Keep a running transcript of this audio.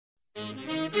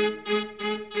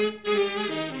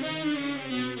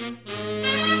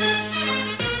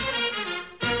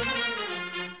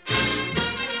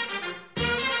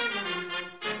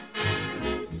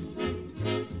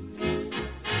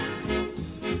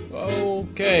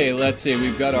Okay, let's see.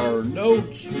 We've got our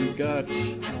notes. We've got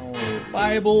our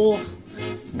Bible.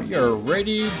 We are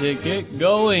ready to get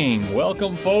going.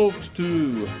 Welcome, folks,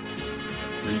 to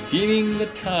Redeeming the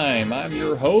Time. I'm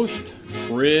your host,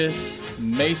 Chris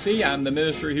Macy. I'm the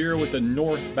minister here with the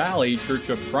North Valley Church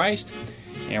of Christ,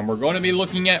 and we're going to be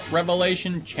looking at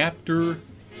Revelation chapter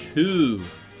 2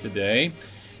 today.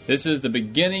 This is the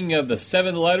beginning of the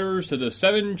 7 letters to the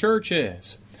 7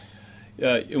 churches.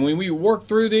 And when we work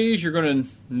through these, you're going to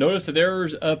notice that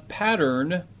there's a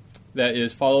pattern that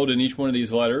is followed in each one of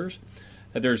these letters.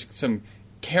 That there's some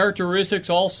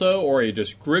characteristics also, or a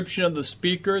description of the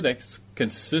speaker that's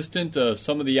consistent to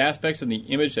some of the aspects in the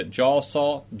image that John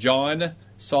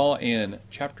saw in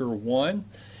chapter 1.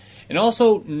 And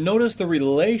also notice the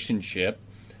relationship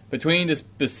between the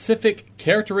specific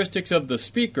characteristics of the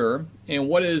speaker and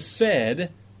what is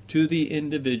said to the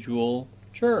individual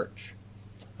church.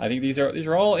 I think these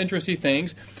are all interesting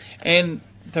things. And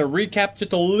to recap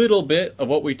just a little bit of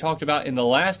what we talked about in the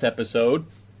last episode,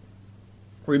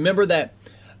 remember that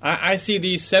I see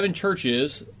these 7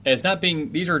 churches as not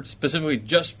being, these are specifically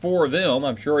just for them.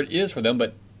 I'm sure it is for them,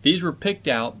 but these were picked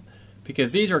out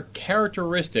because these are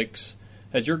characteristics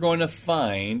that you're going to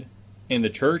find in the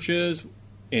churches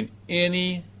in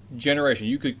any generation.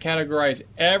 You could categorize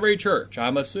every church,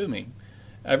 I'm assuming,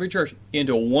 every church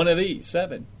into one of these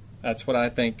 7. That's what I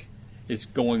think is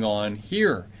going on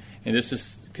here. And this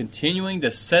is continuing to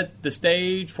set the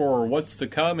stage for what's to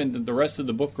come in the rest of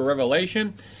the book of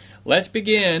Revelation. Let's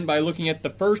begin by looking at the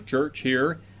first church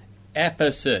here,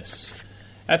 Ephesus.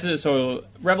 So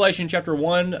Revelation chapter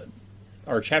 1,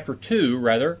 or chapter 2,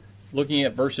 rather, looking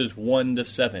at verses 1 to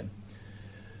 7.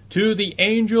 To the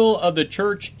angel of the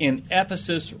church in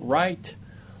Ephesus write,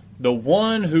 the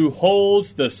one who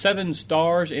holds the 7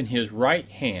 stars in his right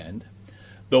hand,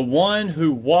 the one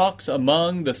who walks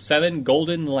among the 7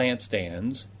 golden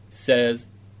lampstands, says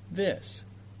this,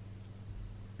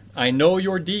 I know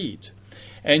your deeds,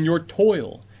 and your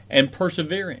toil, and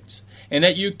perseverance, and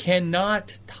that you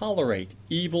cannot tolerate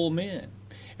evil men.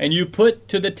 And you put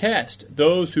to the test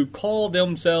those who call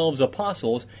themselves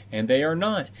apostles, and they are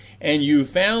not, and you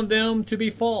found them to be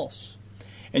false.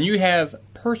 And you have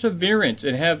perseverance,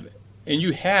 and have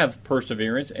endured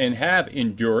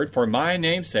for my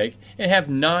name's sake, and have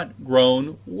not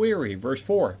grown weary. Verse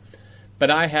 4,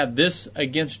 but I have this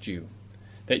against you,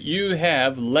 that you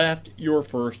have left your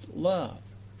first love.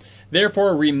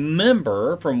 Therefore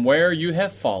remember from where you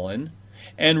have fallen,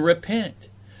 and repent.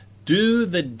 Do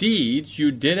the deeds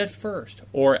you did at first,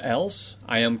 or else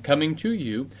I am coming to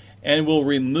you, and will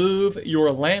remove your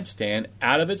lampstand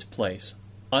out of its place,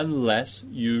 unless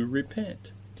you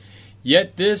repent.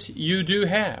 Yet this you do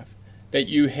have, that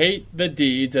you hate the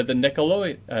deeds of the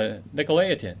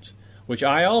Nicolaitans, which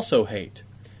I also hate.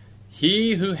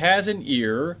 He who has an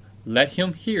ear, let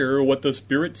him hear what the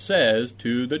Spirit says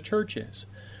to the churches.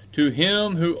 To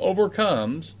him who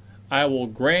overcomes, I will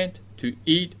grant to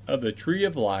eat of the tree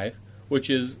of life, which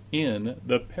is in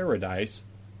the paradise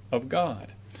of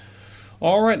God.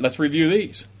 All right, let's review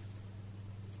these.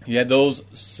 You had those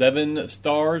 7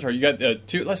 stars, or you got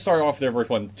 2. Let's start off there, verse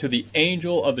 1. To the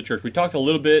angel of the church. We talked a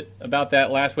little bit about that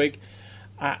last week.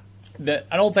 I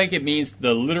don't think it means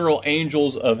the literal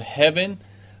angels of heaven.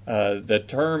 The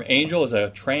term angel is a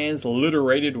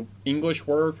transliterated English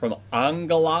word from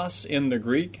angelos in the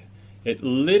Greek. It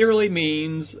literally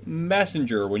means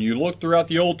messenger. When you look throughout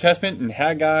the Old Testament in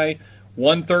Haggai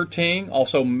 1:13,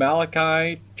 also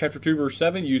Malachi chapter 2 verse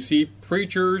 7, you see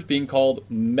preachers being called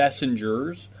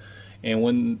messengers. And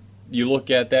when you look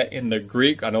at that in the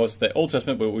Greek, I know it's the Old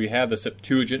Testament, but we have the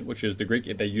Septuagint, which is the Greek.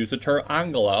 They use the term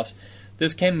angelos.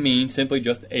 This can mean simply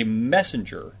just a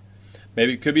messenger.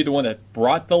 Maybe it could be the one that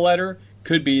brought the letter,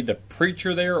 could be the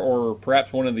preacher there, or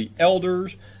perhaps one of the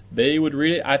elders. They would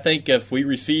read it. I think if we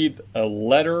received a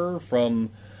letter from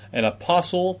an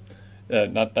apostle,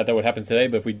 not that would happen today,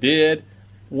 but if we did,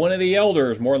 one of the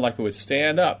elders more than likely would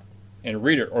stand up and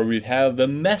read it, or we'd have the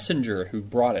messenger who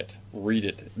brought it read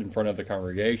it in front of the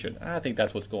congregation. I think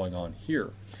that's what's going on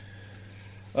here.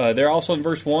 There also in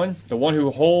verse 1, the one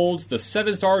who holds the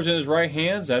 7 stars in his right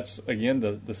hands, that's again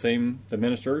the same, the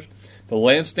ministers. The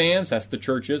lampstands, that's the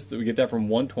churches. We get that from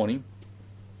 120.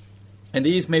 And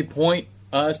these may point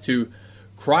us to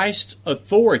Christ's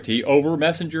authority over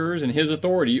messengers and his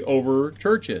authority over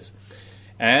churches,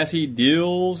 as he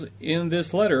deals in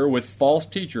this letter with false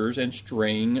teachers and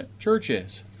straying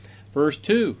churches. Verse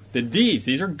 2, the deeds.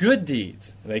 These are good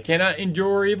deeds. They cannot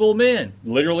endure evil men,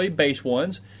 literally base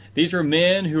ones. These are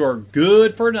men who are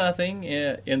good for nothing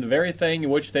in the very thing in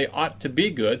which they ought to be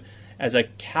good, as a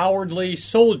cowardly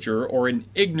soldier or an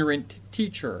ignorant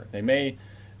teacher. They may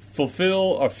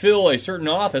fulfill or fill a certain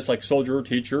office like soldier,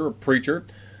 teacher, or preacher,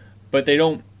 but they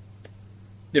don't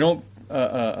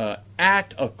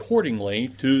act accordingly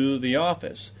to the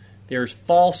office. There's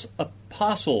false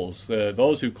apostles,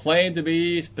 those who claim to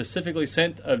be specifically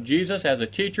sent of Jesus as a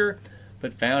teacher,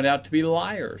 but found out to be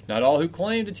liars. Not all who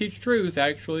claim to teach truth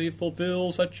actually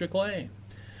fulfill such a claim.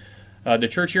 The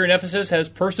church here in Ephesus has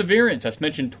perseverance. That's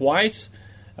mentioned twice.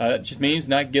 It just means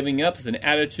not giving up. It's an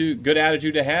good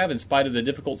attitude to have in spite of the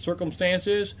difficult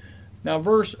circumstances. Now,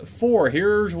 verse 4,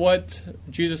 here's what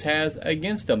Jesus has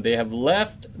against them. They have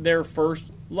left their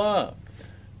first love.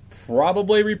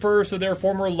 Probably refers to their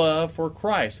former love for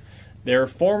Christ. Their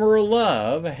former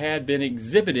love had been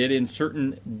exhibited in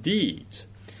certain deeds.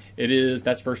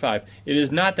 That's verse 5. It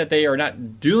is not that they are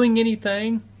not doing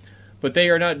anything, but they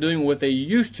are not doing what they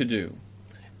used to do.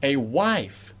 A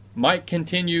wife might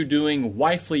continue doing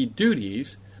wifely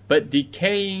duties, but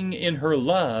decaying in her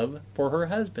love for her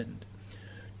husband.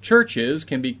 Churches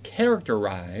can be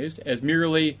characterized as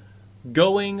merely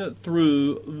going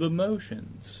through the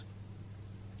motions.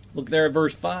 Look there at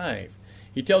verse 5.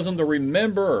 He tells them to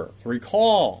remember, to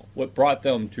recall what brought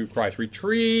them to Christ.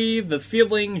 Retrieve the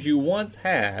feelings you once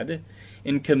had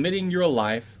in committing your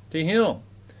life to Him.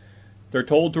 They're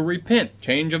told to repent,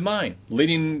 change of mind,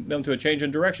 leading them to a change in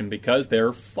direction because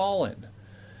they're fallen.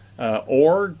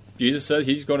 Or Jesus says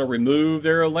He's going to remove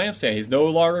their lampstand. He's no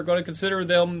longer going to consider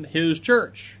them His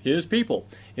church, His people.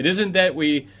 It isn't that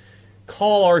we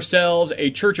call ourselves a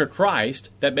church of Christ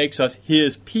that makes us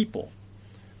His people.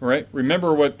 Right?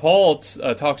 Remember what Paul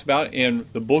talks about in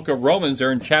the book of Romans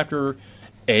there in chapter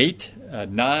 8,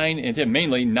 9, and 10,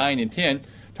 mainly 9 and 10,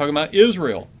 talking about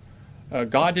Israel.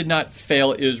 God did not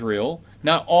fail Israel.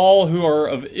 Not all who are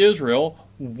of Israel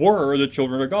were the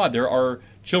children of God. There are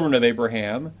children of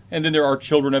Abraham, and then there are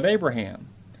children of Abraham.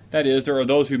 That is, there are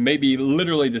those who may be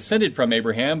literally descended from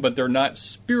Abraham, but they're not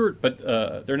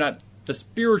they're not the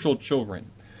spiritual children.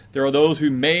 There are those who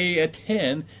may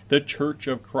attend the church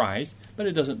of Christ, but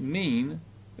it doesn't mean,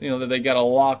 that they got a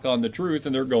lock on the truth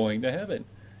and they're going to heaven.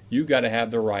 You got to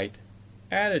have the right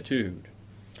attitude.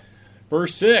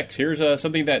 Verse 6. Here's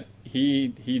something that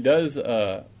he does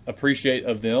appreciate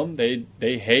of them. They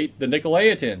hate the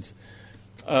Nicolaitans.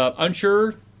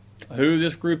 Unsure who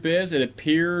this group is. It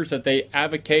appears that they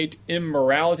advocate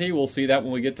immorality. We'll see that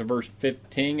when we get to verse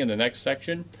 15 in the next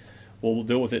section. We'll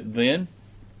deal with it then.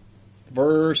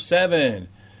 Verse 7.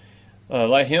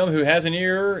 Let him who has an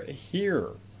ear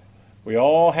hear. We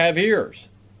all have ears.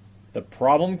 The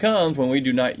problem comes when we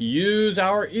do not use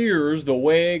our ears the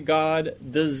way God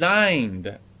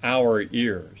designed our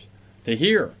ears to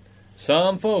hear.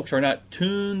 Some folks are not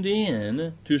tuned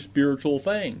in to spiritual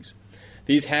things.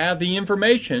 These have the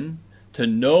information to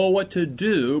know what to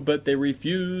do, but they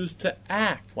refuse to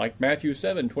act, like Matthew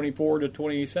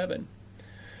 7:24-27. And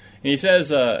he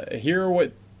says, hear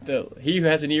what he who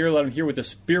has an ear, let him hear what the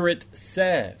Spirit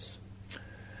says.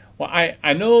 Well,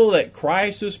 I know that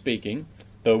Christ is speaking.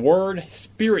 The word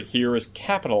Spirit here is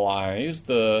capitalized.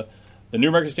 The New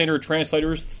American Standard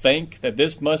translators think that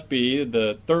this must be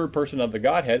the third person of the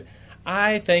Godhead.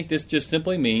 I think this just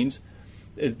simply means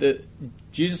is that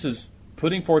Jesus is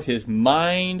putting forth His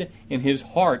mind and His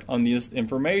heart on this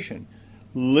information.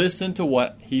 Listen to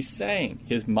what He's saying,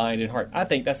 His mind and heart. I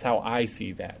think that's how I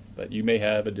see that. But you may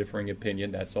have a differing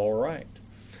opinion. That's all right.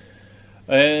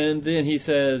 And then he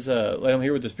says, let him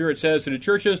hear what the Spirit says to the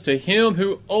churches. To him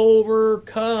who overcoming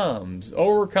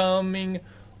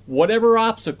whatever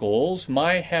obstacles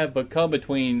might have become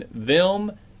between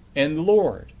them and the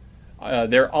Lord.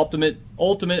 Their ultimate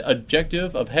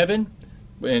objective of heaven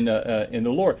in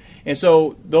the Lord. And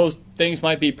so those things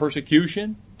might be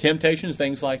persecution, temptations,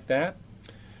 things like that.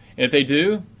 And if they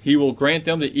do, He will grant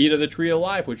them to eat of the tree of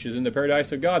life, which is in the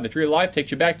paradise of God. The tree of life takes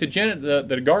you back to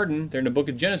the garden there in the book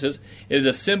of Genesis. It is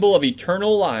a symbol of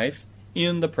eternal life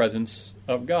in the presence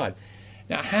of God.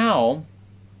 Now, how,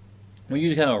 we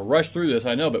usually kind of rush through this,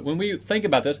 I know, but when we think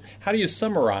about this, how do you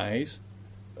summarize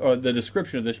the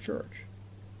description of this church?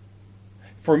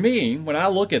 For me, when I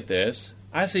look at this,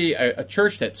 I see a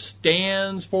church that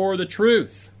stands for the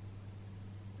truth,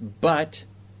 but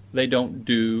they don't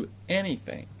do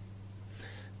anything.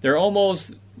 They're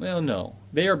almost,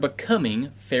 they are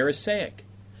becoming Pharisaic.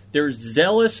 They're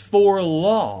zealous for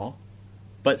law,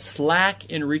 but slack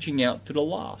in reaching out to the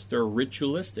lost. They're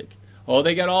ritualistic. Oh,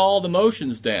 they got all the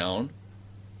motions down,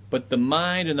 but the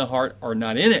mind and the heart are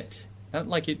not in it. not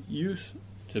like it used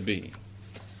to be.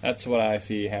 That's what I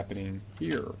see happening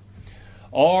here.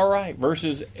 All right,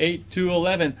 verses 8 to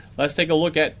 11. Let's take a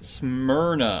look at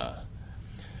Smyrna.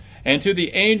 And to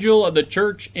the angel of the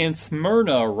church in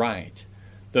Smyrna write,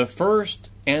 the first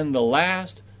and the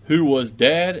last, who was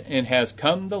dead and has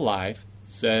come to life,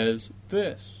 says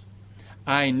this,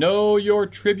 I know your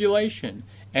tribulation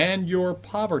and your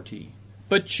poverty,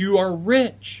 but you are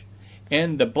rich,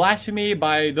 and the blasphemy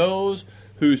by those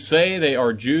who say they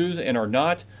are Jews and are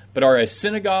not, but are a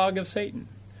synagogue of Satan.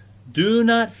 Do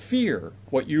not fear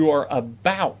what you are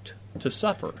about to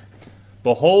suffer.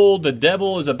 Behold, the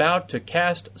devil is about to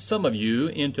cast some of you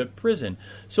into prison,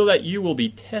 so that you will be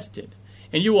tested,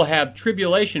 and you will have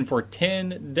tribulation for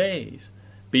 10 days.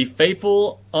 Be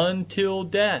faithful until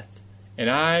death, and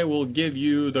I will give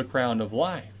you the crown of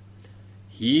life.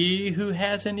 He who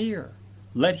has an ear,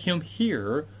 let him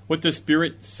hear what the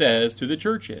Spirit says to the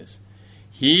churches.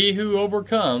 He who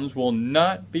overcomes will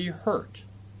not be hurt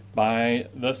by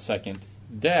the second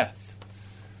death.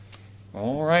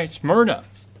 All right, Smyrna.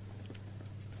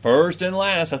 First and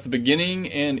last, that's the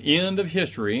beginning and end of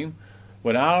history,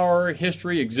 what our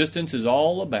history existence is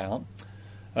all about.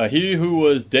 He who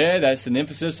was dead, that's an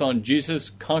emphasis on Jesus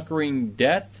conquering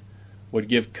death, would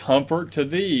give comfort to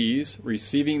these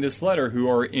receiving this letter who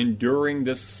are enduring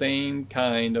this same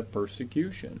kind of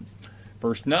persecution.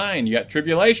 Verse 9, you got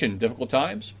tribulation, difficult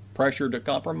times, pressure to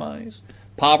compromise,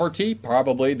 poverty,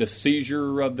 probably the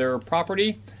seizure of their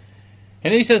property.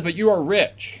 And then he says, but you are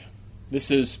rich.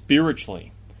 This is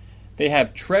spiritually. They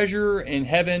have treasure in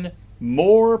heaven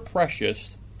more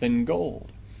precious than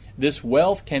gold. This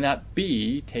wealth cannot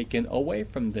be taken away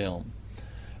from them.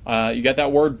 You got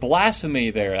that word blasphemy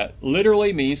there. That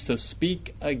literally means to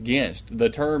speak against. The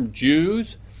term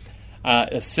Jews,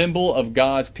 a symbol of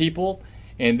God's people.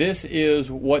 And this is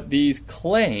what these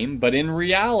claim, but in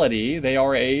reality, they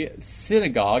are a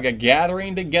synagogue, a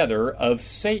gathering together of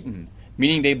Satan,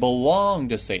 meaning they belong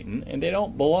to Satan and they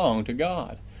don't belong to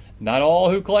God. Not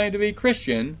all who claim to be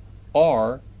Christian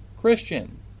are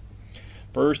Christian.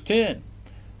 Verse 10,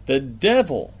 the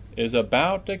devil is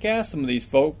about to cast some of these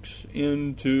folks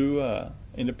into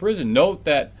prison. Note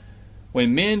that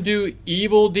when men do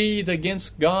evil deeds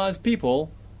against God's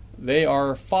people, they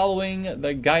are following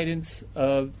the guidance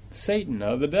of Satan,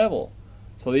 of the devil.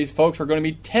 So these folks are going to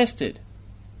be tested.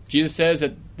 Jesus says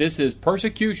that this is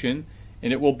persecution,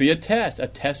 and it will be a test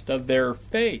of their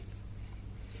faith.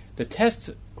 The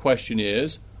test question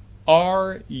is,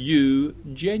 are you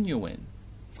genuine?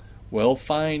 We'll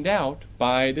find out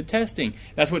by the testing.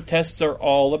 That's what tests are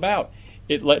all about.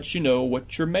 It lets you know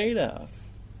what you're made of.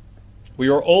 We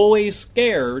are always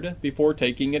scared before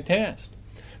taking a test.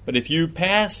 But if you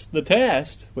pass the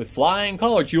test with flying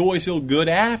colors, you always feel good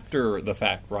after the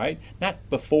fact, right? Not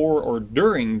before or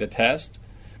during the test,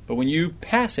 but when you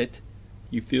pass it,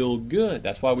 you feel good.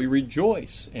 That's why we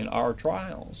rejoice in our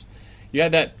trials. You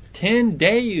have that 10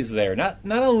 days there, not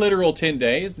a literal 10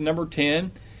 days. The number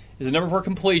 10 is a number for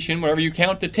completion. Whenever you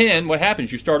count to 10, what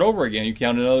happens? You start over again. You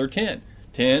count another 10.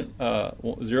 0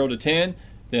 to 10,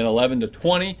 then 11 to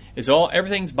 20.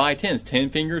 Everything's by tens. 10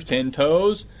 fingers, 10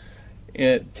 toes.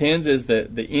 Tens is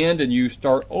the end, and you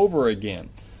start over again.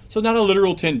 So not a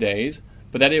literal 10 days,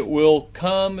 but that it will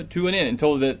come to an end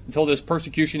until this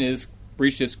persecution is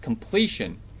reached its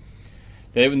completion.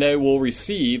 Then they will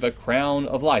receive a crown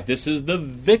of life. This is the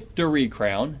victory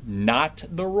crown, not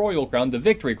the royal crown, the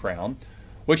victory crown,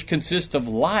 which consists of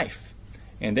life.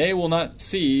 And they will not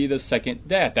see the second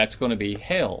death. That's going to be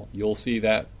hell. You'll see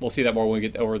that. We'll see that more when we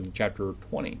get over to chapter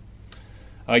 20.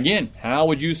 Again, how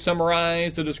would you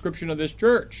summarize the description of this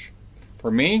church?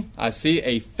 For me, I see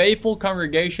a faithful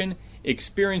congregation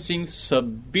experiencing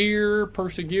severe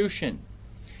persecution.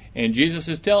 And Jesus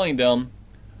is telling them,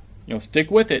 stick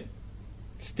with it.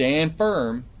 Stand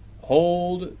firm.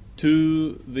 Hold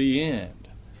to the end.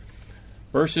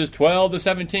 Verses 12 to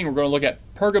 17, we're going to look at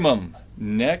Pergamum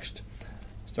next,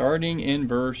 starting in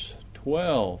verse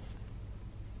 12.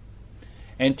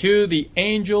 And to the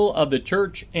angel of the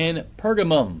church in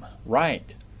Pergamum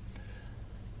write,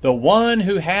 the one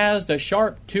who has the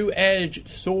sharp two-edged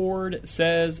sword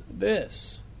says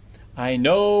this, I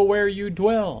know where you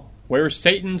dwell, where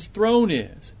Satan's throne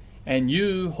is, and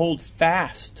you hold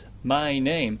fast my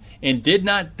name, and did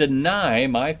not deny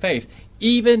my faith,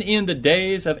 even in the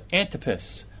days of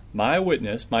Antipas, my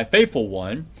witness, my faithful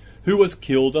one, who was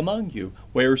killed among you,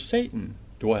 where Satan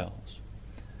dwells.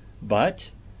 But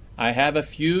I have a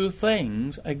few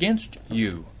things against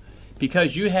you,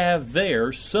 because you have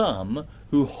there some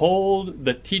who hold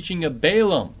the teaching of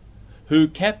Balaam, who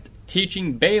kept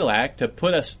teaching Balak to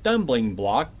put a stumbling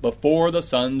block before the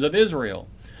sons of Israel,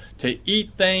 to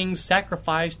eat things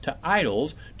sacrificed to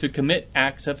idols, to commit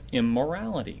acts of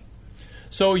immorality.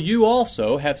 So you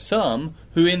also have some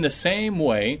who in the same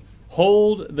way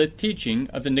hold the teaching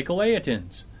of the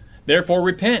Nicolaitans. Therefore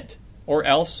repent, or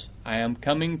else I am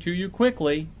coming to you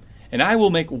quickly, and I will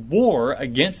make war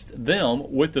against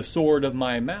them with the sword of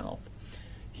my mouth.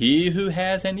 He who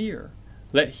has an ear,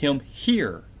 let him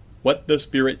hear what the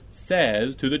Spirit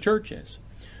says to the churches.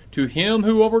 To him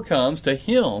who overcomes, to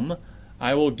him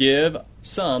I will give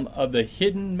some of the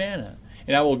hidden manna,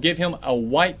 and I will give him a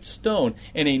white stone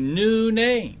and a new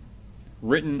name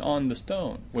written on the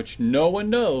stone, which no one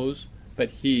knows but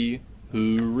he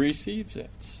who receives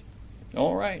it.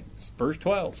 All right, verse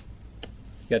 12.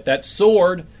 You got that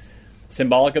sword,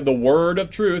 symbolic of the word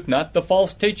of truth, not the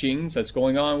false teachings that's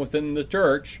going on within the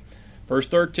church. Verse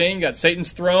 13, you got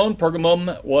Satan's throne.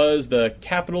 Pergamum was the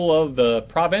capital of the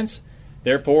province,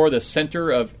 therefore the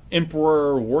center of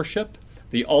emperor worship.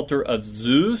 The altar of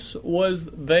Zeus was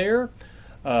there.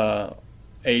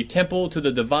 A temple to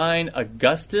the divine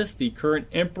Augustus, the current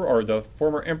emperor, or the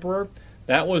former emperor,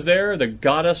 that was there. The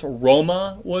goddess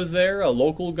Roma was there, a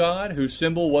local god whose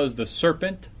symbol was the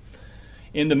serpent.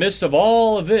 In the midst of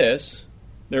all of this,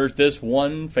 there's this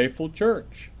one faithful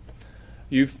church.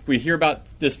 We hear about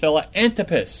this fella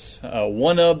Antipas,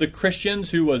 one of the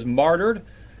Christians who was martyred,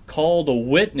 called a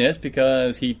witness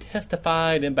because he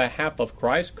testified in behalf of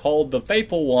Christ, called the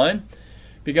faithful one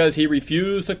because he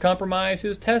refused to compromise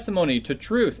his testimony to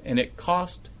truth, and it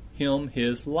cost him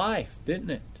his life,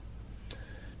 didn't it?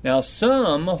 Now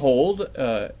some hold,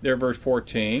 there verse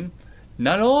 14,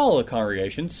 not all the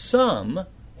congregation, some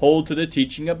hold to the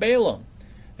teaching of Balaam.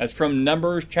 That's from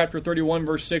Numbers chapter 31,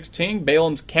 verse 16,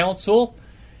 Balaam's counsel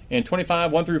in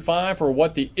 25, 1 through 5 for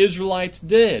what the Israelites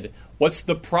did. What's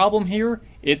the problem here?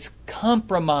 It's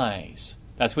compromise.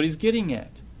 That's what he's getting at.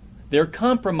 They're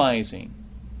compromising.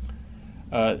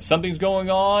 Something's going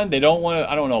on. They don't want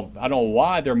to, I don't know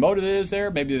why their motive is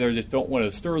there. Maybe they just don't want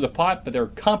to stir the pot, but they're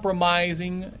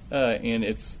compromising, and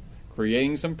it's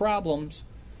creating some problems.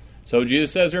 So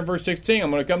Jesus says here in verse 16,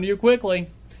 I'm going to come to you quickly.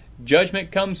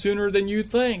 Judgment comes sooner than you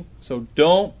think. So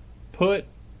don't put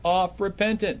off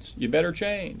repentance. You better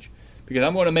change. Because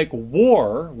I'm going to make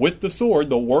war with the sword,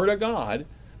 the word of God,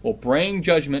 will bring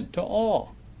judgment to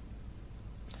all.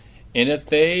 And if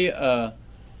they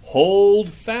hold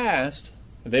fast,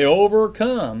 if they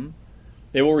overcome,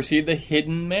 they will receive the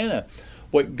hidden manna.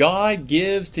 What God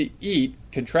gives to eat,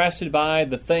 contrasted by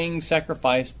the things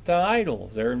sacrificed to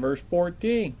idols, there in verse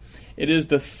 14. It is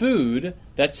the food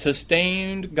that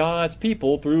sustained God's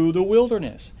people through the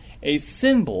wilderness, a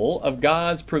symbol of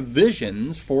God's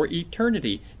provisions for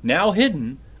eternity, now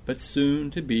hidden, but soon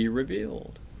to be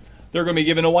revealed. They're going to be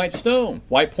given a white stone.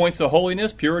 White points to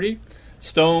holiness, purity.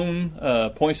 Stone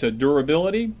points to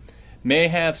durability. May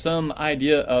have some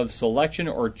idea of selection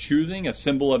or choosing, a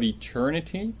symbol of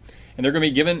eternity. And they're going to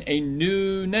be given a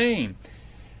new name.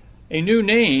 A new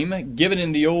name given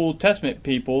in the Old Testament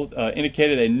people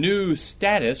indicated a new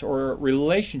status or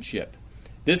relationship.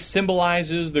 This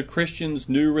symbolizes the Christian's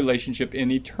new relationship in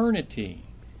eternity.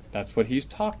 That's what he's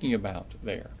talking about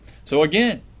there. So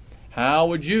again, how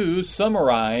would you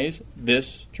summarize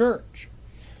this church?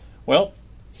 Well,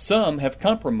 some have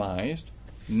compromised,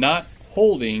 not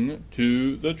holding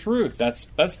to the truth. That's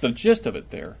the gist of it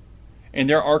there. And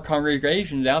there are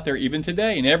congregations out there even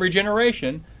today, in every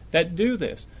generation, that do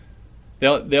this.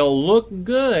 They'll look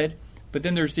good, but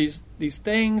then there's these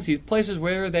things, these places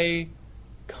where they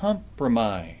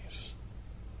compromise.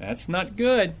 That's not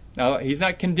good. Now, he's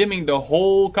not condemning the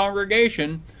whole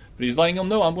congregation, but he's letting them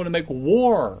know, I'm going to make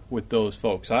war with those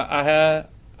folks.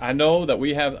 I know that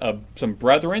we have some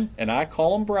brethren, and I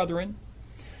call them brethren,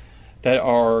 that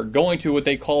are going to what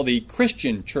they call the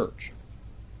Christian church.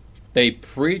 They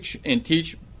preach and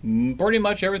teach pretty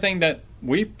much everything that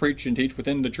we preach and teach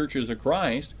within the churches of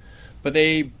Christ, but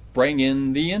they bring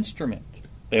in the instrument.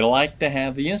 They like to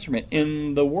have the instrument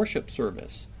in the worship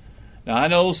service. Now, I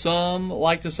know some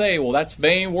like to say, well, that's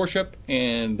vain worship,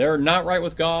 and they're not right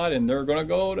with God, and they're going to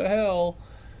go to hell.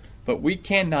 But we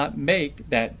cannot make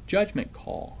that judgment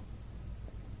call.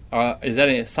 Is that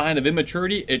a sign of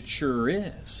immaturity? It sure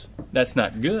is. That's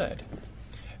not good.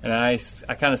 And I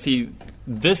kind of see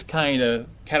this kind of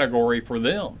category for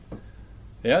them.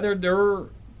 Yeah,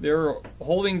 they're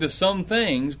holding to some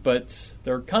things, but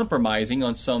they're compromising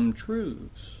on some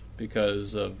truths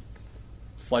because of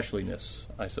fleshliness,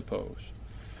 I suppose.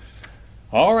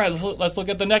 All right, let's look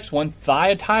at the next one,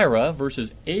 Thyatira,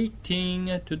 verses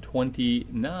 18 to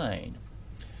 29.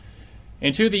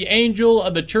 And to the angel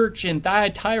of the church in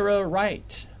Thyatira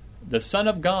write, the Son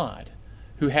of God,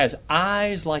 who has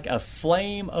eyes like a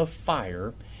flame of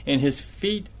fire, and his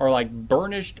feet are like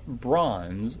burnished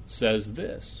bronze, says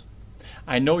this: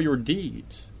 I know your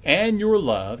deeds, and your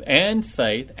love, and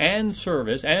faith, and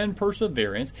service, and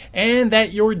perseverance, and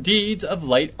that your deeds of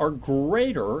late are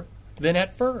greater than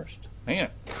at first. Man,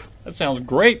 that sounds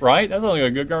great, right? That sounds like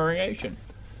a good congregation.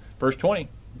 Verse 20,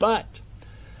 but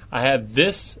I have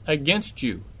this against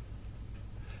you,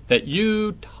 that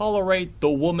you tolerate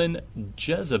the woman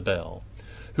Jezebel,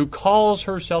 who calls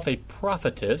herself a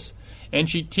prophetess, and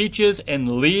she teaches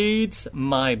and leads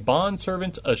my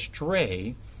bondservants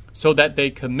astray, so that they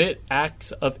commit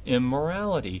acts of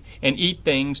immorality and eat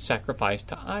things sacrificed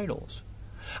to idols.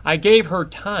 I gave her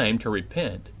time to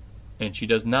repent, and she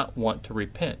does not want to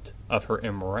repent of her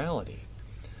immorality.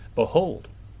 Behold,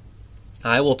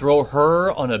 I will throw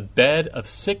her on a bed of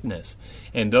sickness,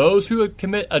 and those who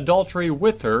commit adultery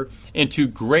with her into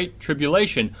great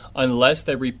tribulation, unless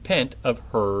they repent of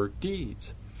her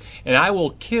deeds. And I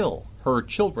will kill her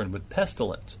children with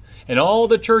pestilence, and all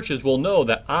the churches will know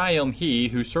that I am he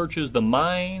who searches the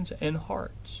minds and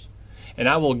hearts. And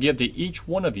I will give to each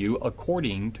one of you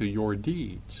according to your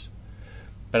deeds.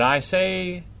 But I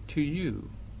say to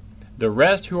you, the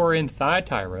rest who are in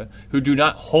Thyatira, who do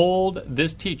not hold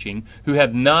this teaching, who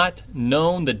have not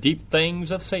known the deep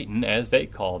things of Satan, as they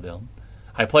call them,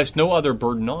 I place no other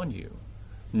burden on you.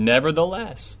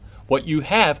 Nevertheless, what you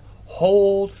have,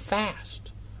 hold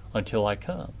fast until I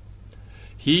come.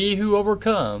 He who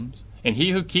overcomes, and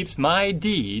he who keeps my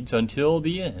deeds until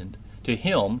the end, to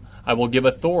him I will give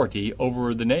authority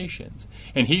over the nations,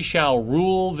 and he shall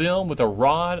rule them with a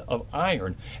rod of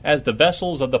iron, as the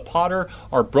vessels of the potter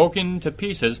are broken to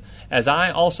pieces, as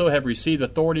I also have received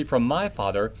authority from my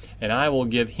Father, and I will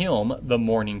give him the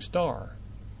morning star.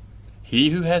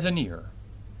 He who has an ear,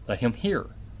 let him hear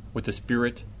what the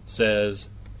Spirit says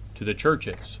to the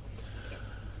churches.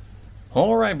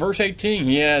 All right, verse 18,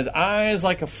 he has eyes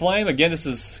like a flame. Again, this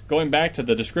is going back to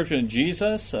the description of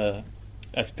Jesus.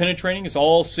 That's penetrating, it's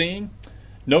all-seeing.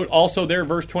 Note also there,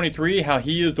 verse 23, how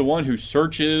he is the one who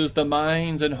searches the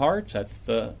minds and hearts. That's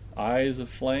the eyes of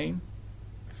flame.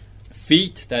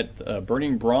 Feet, that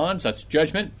burning bronze, that's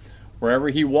judgment. Wherever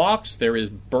he walks, there is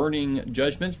burning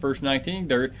judgments. Verse 19,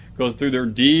 there goes through their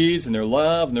deeds and their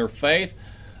love and their faith.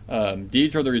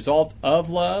 Deeds are the result of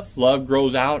love. Love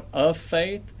grows out of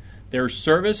faith. Their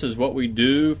service is what we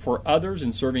do for others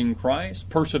in serving Christ.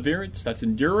 Perseverance, that's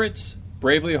endurance.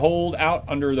 Bravely hold out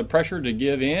under the pressure to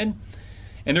give in.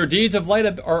 And their deeds of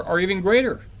late are even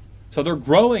greater. So they're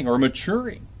growing or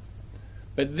maturing.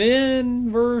 But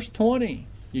then, verse 20,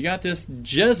 you got this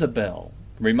Jezebel.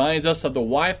 Reminds us of the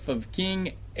wife of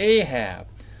King Ahab.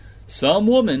 Some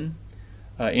woman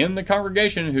in the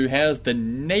congregation who has the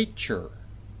nature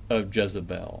of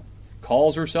Jezebel.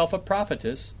 Calls herself a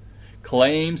prophetess.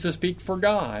 Claims to speak for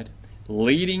God.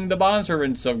 Leading the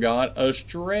bondservants of God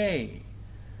astray.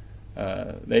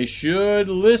 They should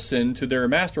listen to their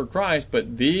master Christ,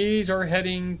 but these are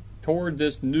heading toward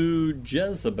this new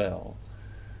Jezebel.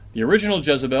 The original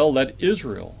Jezebel led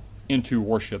Israel into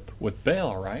worship with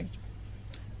Baal, right?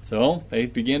 So they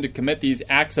begin to commit these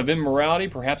acts of immorality,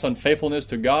 perhaps unfaithfulness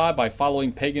to God, by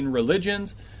following pagan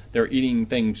religions. They're eating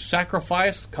things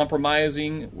sacrificed,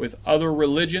 compromising with other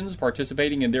religions,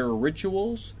 participating in their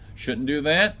rituals. Shouldn't do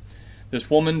that. This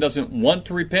woman doesn't want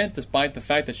to repent, despite the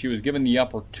fact that she was given the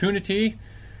opportunity.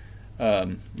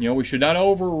 We should not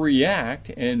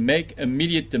overreact and make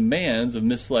immediate demands of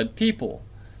misled people.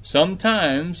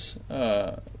 Sometimes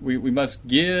some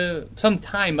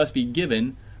time must be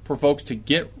given for folks to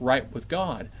get right with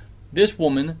God. This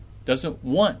woman doesn't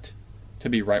want to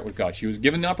be right with God. She was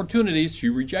given the opportunities, she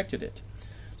rejected it.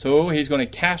 So he's going to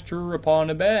cast her upon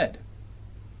a bed.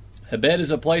 A bed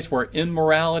is a place where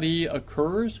immorality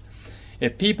occurs.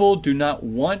 If people do not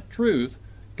want truth,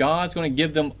 God's going to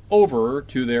give them over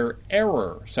to their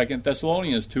error. 2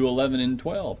 Thessalonians 2:11 and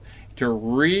 12. To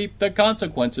reap the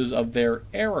consequences of their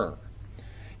error.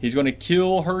 He's going to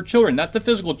kill her children, not the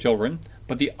physical children,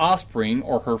 but the offspring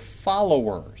or her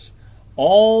followers.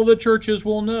 All the churches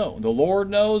will know. The Lord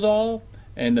knows all,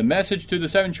 and the message to the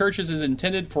 7 churches is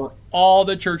intended for all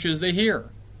the churches they hear.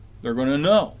 They're going to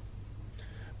know.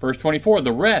 Verse 24,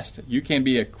 the rest, you can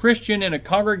be a Christian in a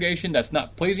congregation that's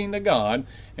not pleasing to God,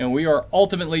 and we are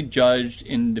ultimately judged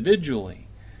individually.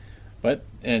 But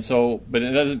it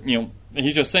doesn't,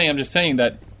 he's just saying, I'm just saying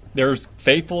that there's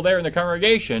faithful there in the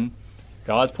congregation.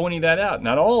 God's pointing that out.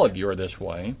 Not all of you are this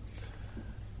way,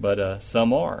 but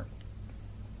some are.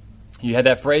 You had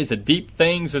that phrase, the deep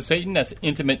things of Satan, that's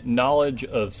intimate knowledge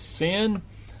of sin.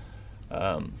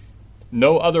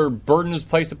 No other burden is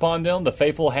placed upon them. The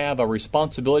faithful have a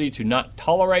responsibility to not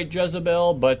tolerate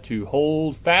Jezebel, but to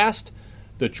hold fast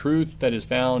the truth that is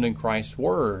found in Christ's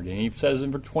Word. And he says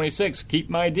in verse 26, keep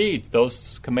my deeds,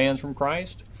 those commands from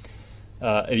Christ.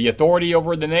 The authority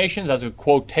over the nations, that's a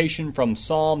quotation from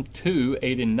Psalm 2,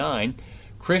 8 and 9.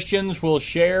 Christians will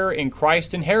share in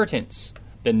Christ's inheritance.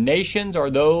 The nations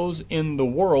are those in the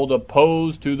world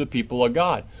opposed to the people of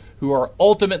God, who are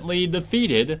ultimately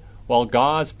defeated, while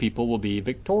God's people will be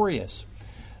victorious.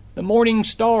 The morning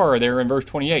star there in verse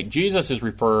 28, Jesus is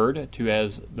referred to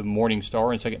as the morning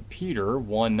star in 2 Peter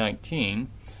 1:19.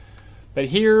 But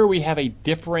here we have a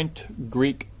different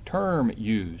Greek term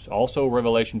used. Also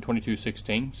Revelation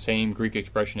 22:16, same Greek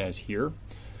expression as here.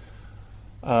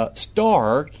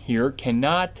 Star here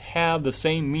cannot have the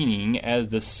same meaning as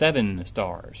the 7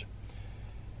 stars.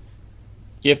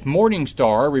 If morning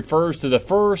star refers to the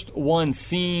first one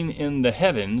seen in the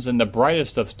heavens and the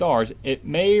brightest of stars, it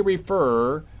may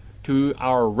refer to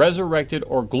our resurrected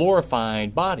or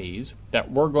glorified bodies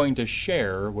that we're going to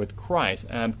share with Christ.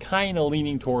 And I'm kind of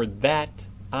leaning toward that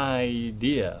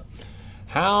idea.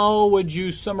 How would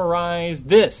you summarize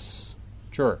this,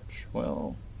 church?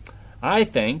 Well, I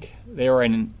think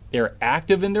they're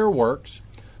active in their works,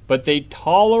 but they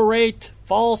tolerate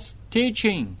false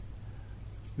teaching.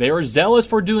 They are zealous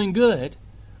for doing good,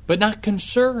 but not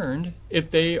concerned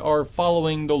if they are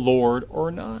following the Lord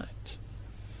or not.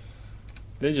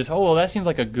 They just, oh, well, that seems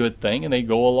like a good thing, and they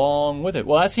go along with it.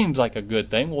 Well, that seems like a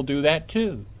good thing. We'll do that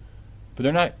too. But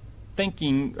they're not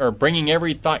thinking or bringing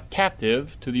every thought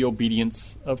captive to the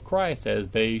obedience of Christ as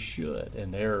they should.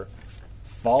 And they're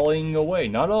falling away.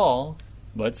 Not all,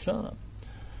 but some.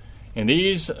 And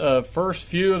these first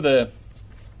few of the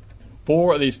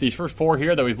four, these first 4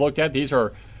 here that we've looked at, these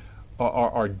are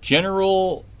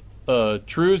general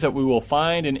truths that we will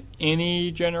find in any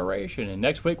generation. And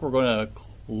next week we're going to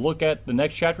look at the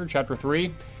next chapter, chapter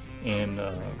 3, and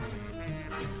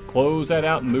close that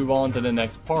out and move on to the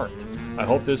next part. I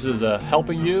hope this is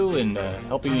helping you and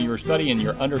helping in your study and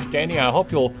your understanding. I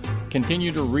hope you'll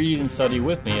continue to read and study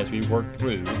with me as we work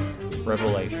through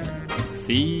Revelation.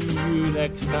 See you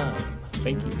next time.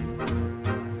 Thank you.